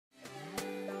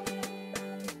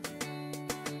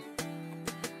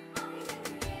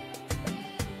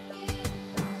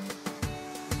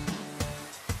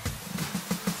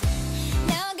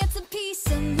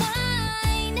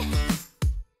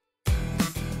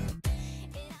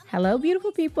Hello,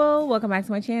 beautiful people. Welcome back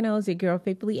to my channel. It's your girl,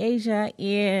 Faithfully Asia.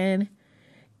 And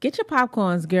get your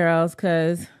popcorns, girls,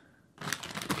 because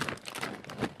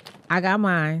I got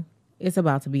mine. It's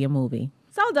about to be a movie.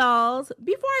 So, dolls,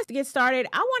 before I get started,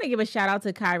 I want to give a shout out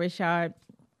to Kai Richard.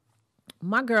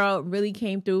 My girl really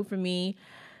came through for me.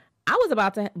 I was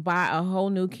about to buy a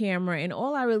whole new camera and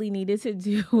all I really needed to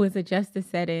do was adjust the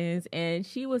settings, and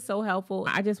she was so helpful.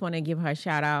 I just want to give her a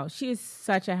shout out. She is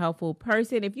such a helpful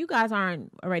person. If you guys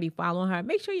aren't already following her,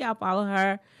 make sure y'all follow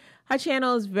her. Her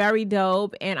channel is very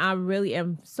dope, and I really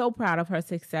am so proud of her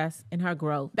success and her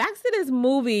growth. Back to this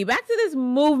movie, back to this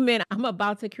movement I'm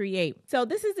about to create. So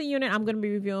this is the unit I'm going to be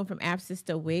reviewing from App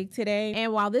Sister Wig today.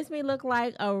 And while this may look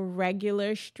like a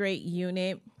regular straight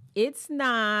unit, it's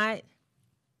not.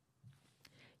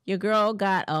 Your girl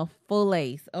got a full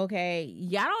lace, okay?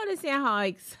 Y'all don't understand how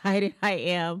excited I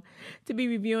am to be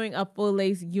reviewing a full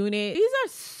lace unit. These are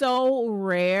so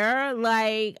rare.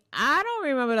 Like, I don't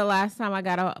remember the last time I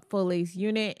got a full lace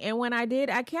unit. And when I did,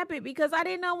 I kept it because I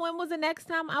didn't know when was the next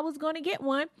time I was going to get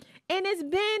one. And it's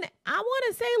been, I want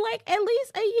to say, like at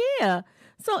least a year.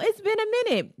 So it's been a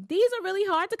minute. These are really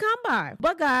hard to come by.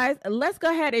 But guys, let's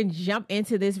go ahead and jump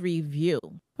into this review.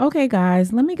 Okay,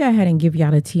 guys, let me go ahead and give y'all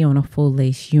the tea on a full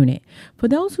lace unit. For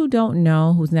those who don't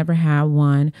know, who's never had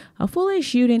one, a full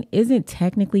lace unit isn't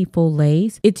technically full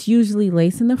lace. It's usually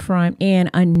lace in the front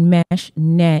and a mesh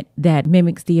net that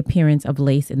mimics the appearance of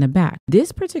lace in the back.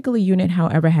 This particular unit,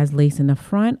 however, has lace in the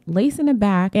front, lace in the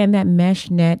back, and that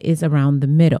mesh net is around the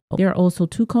middle. There are also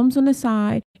two combs on the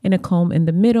side and a comb in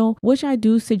the middle, which I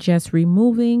do suggest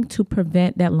removing to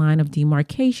prevent that line of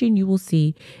demarcation you will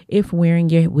see if wearing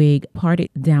your wig parted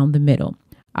down the middle.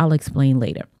 I'll explain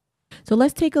later. So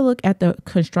let's take a look at the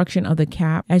construction of the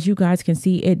cap. As you guys can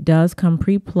see, it does come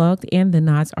pre-plucked and the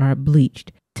knots are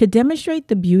bleached. To demonstrate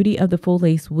the beauty of the full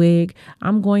lace wig,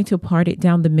 I'm going to part it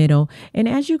down the middle. And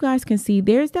as you guys can see,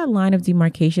 there's that line of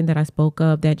demarcation that I spoke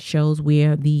of that shows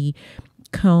where the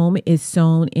comb is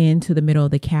sewn into the middle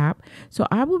of the cap. So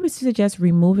I would suggest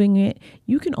removing it.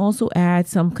 You can also add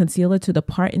some concealer to the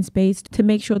parting space to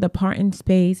make sure the parting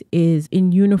space is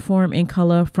in uniform in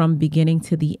color from beginning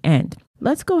to the end.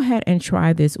 Let's go ahead and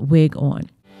try this wig on.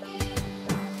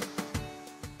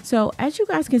 So as you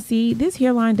guys can see, this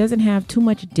hairline doesn't have too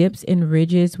much dips and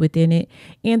ridges within it.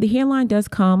 And the hairline does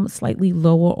come slightly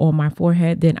lower on my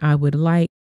forehead than I would like.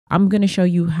 I'm going to show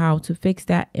you how to fix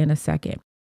that in a second.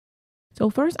 So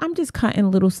first, I'm just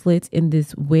cutting little slits in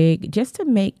this wig just to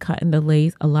make cutting the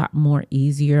lace a lot more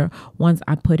easier once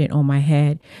I put it on my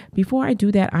head. Before I do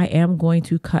that, I am going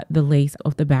to cut the lace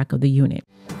off the back of the unit.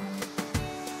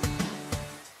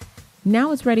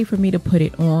 Now it's ready for me to put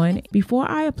it on. Before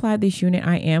I apply this unit,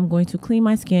 I am going to clean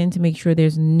my skin to make sure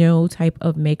there's no type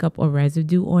of makeup or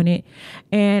residue on it.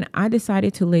 And I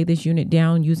decided to lay this unit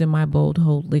down using my Bold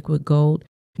Hold Liquid Gold.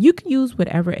 You can use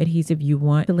whatever adhesive you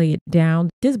want to lay it down.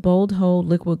 This Bold Hold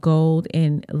Liquid Gold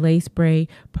and lace spray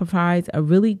provides a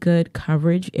really good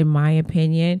coverage in my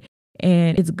opinion.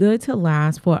 And it's good to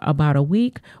last for about a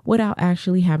week without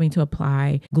actually having to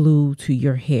apply glue to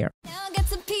your hair. Now I got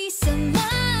some peace of mind.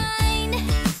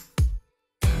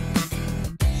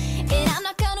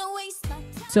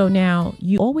 So now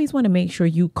you always want to make sure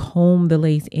you comb the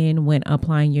lace in when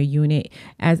applying your unit,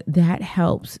 as that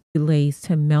helps the lace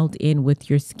to melt in with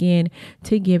your skin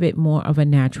to give it more of a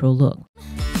natural look.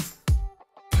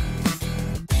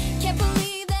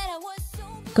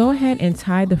 Go ahead and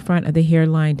tie the front of the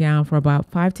hairline down for about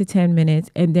 5 to 10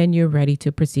 minutes, and then you're ready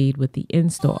to proceed with the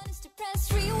install.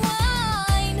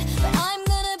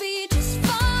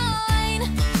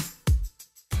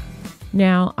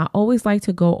 Now, I always like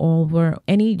to go over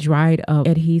any dried up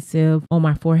adhesive on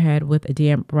my forehead with a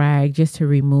damp rag just to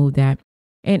remove that.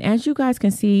 And as you guys can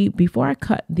see, before I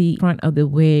cut the front of the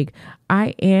wig,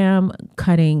 I am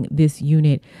cutting this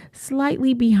unit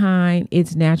slightly behind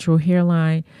its natural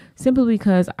hairline, simply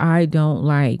because I don't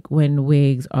like when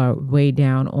wigs are way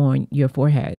down on your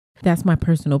forehead. That's my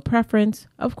personal preference.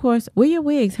 Of course, wear your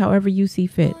wigs however you see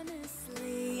fit.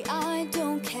 Honestly, I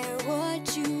don't care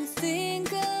what you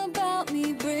think about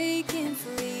me breaking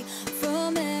free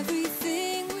from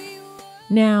everything we were.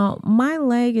 Now, my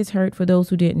leg is hurt for those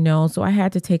who didn't know, so I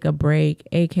had to take a break,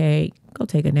 aka go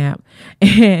take a nap,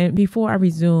 and before I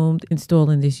resumed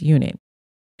installing this unit.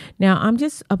 Now, I'm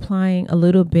just applying a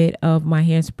little bit of my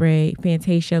hairspray,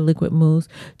 Fantasia Liquid Mousse,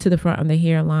 to the front of the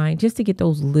hairline just to get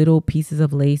those little pieces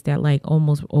of lace that like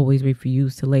almost always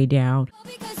refuse to lay down.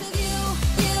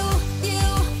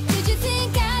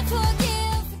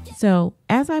 So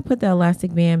as I put the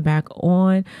elastic band back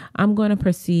on, I'm going to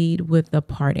proceed with the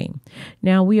parting.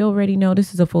 Now, we already know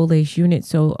this is a full lace unit,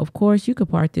 so of course you could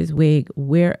part this wig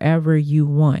wherever you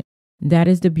want. That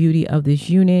is the beauty of this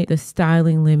unit. The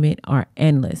styling limit are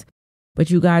endless.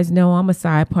 But you guys know I'm a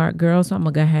side part girl, so I'm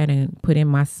going to go ahead and put in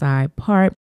my side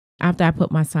part. After I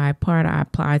put my side part, I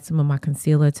applied some of my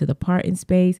concealer to the parting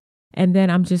space. And then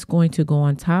I'm just going to go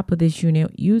on top of this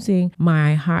unit using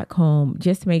my hot comb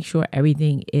just to make sure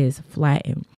everything is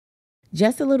flattened.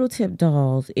 Just a little tip,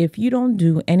 dolls. If you don't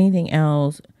do anything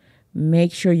else,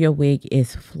 make sure your wig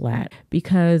is flat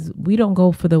because we don't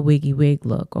go for the wiggy wig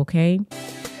look, okay?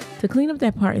 To clean up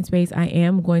that parting space, I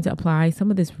am going to apply some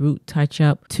of this root touch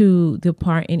up to the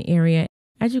parting area.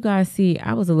 As you guys see,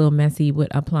 I was a little messy with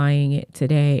applying it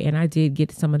today, and I did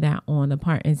get some of that on the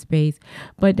parting space,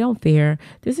 but don't fear.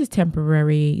 This is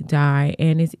temporary dye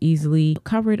and it's easily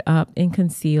covered up and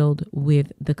concealed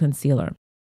with the concealer.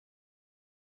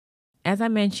 As I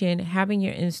mentioned, having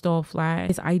your install flat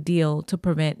is ideal to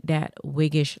prevent that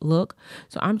wiggish look.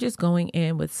 So I'm just going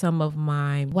in with some of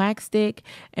my wax stick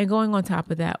and going on top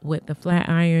of that with the flat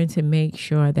iron to make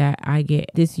sure that I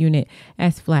get this unit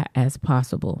as flat as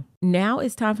possible. Now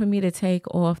it's time for me to take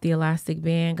off the elastic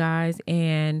band, guys,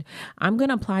 and I'm going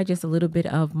to apply just a little bit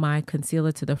of my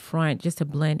concealer to the front just to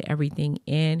blend everything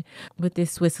in with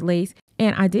this Swiss lace.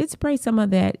 And I did spray some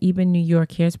of that Even New York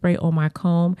hairspray on my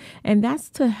comb, and that's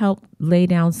to help lay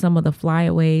down some of the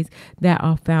flyaways that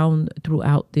are found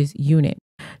throughout this unit.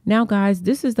 Now, guys,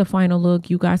 this is the final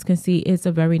look. You guys can see it's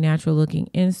a very natural looking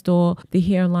install. The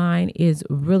hairline is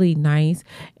really nice.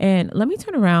 And let me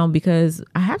turn around because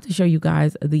I have to show you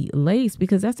guys the lace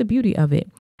because that's the beauty of it.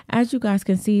 As you guys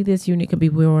can see, this unit can be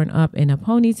worn up in a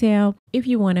ponytail. If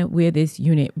you want to wear this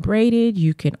unit braided,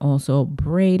 you can also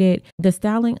braid it. The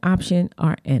styling options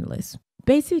are endless.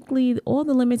 Basically, all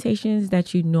the limitations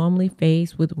that you normally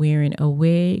face with wearing a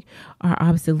wig are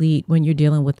obsolete when you're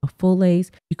dealing with a full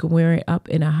lace. You can wear it up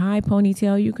in a high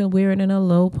ponytail. You can wear it in a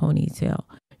low ponytail.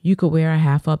 You could wear a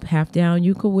half up, half down.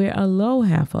 You could wear a low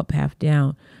half up, half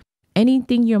down.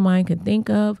 Anything your mind can think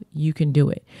of, you can do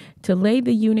it. To lay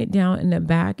the unit down in the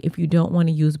back, if you don't want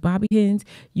to use bobby pins,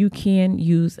 you can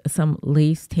use some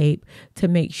lace tape to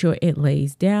make sure it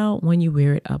lays down when you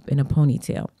wear it up in a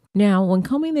ponytail. Now, when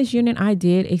combing this unit, I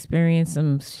did experience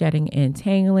some shedding and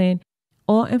tangling.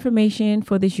 All information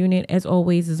for this unit, as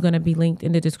always, is going to be linked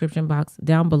in the description box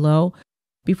down below.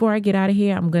 Before I get out of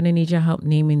here, I'm going to need your help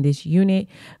naming this unit.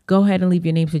 Go ahead and leave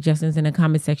your name suggestions in the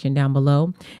comment section down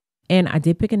below. And I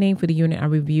did pick a name for the unit I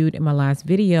reviewed in my last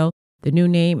video. The new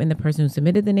name and the person who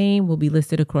submitted the name will be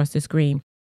listed across the screen.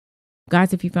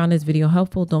 Guys, if you found this video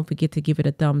helpful, don't forget to give it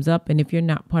a thumbs up. And if you're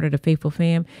not part of the Faithful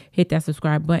Fam, hit that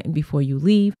subscribe button before you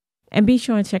leave. And be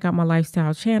sure and check out my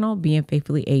lifestyle channel, Being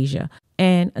Faithfully Asia.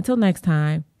 And until next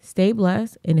time, stay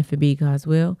blessed. And if it be God's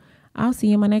will, I'll see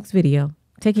you in my next video.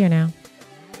 Take care now.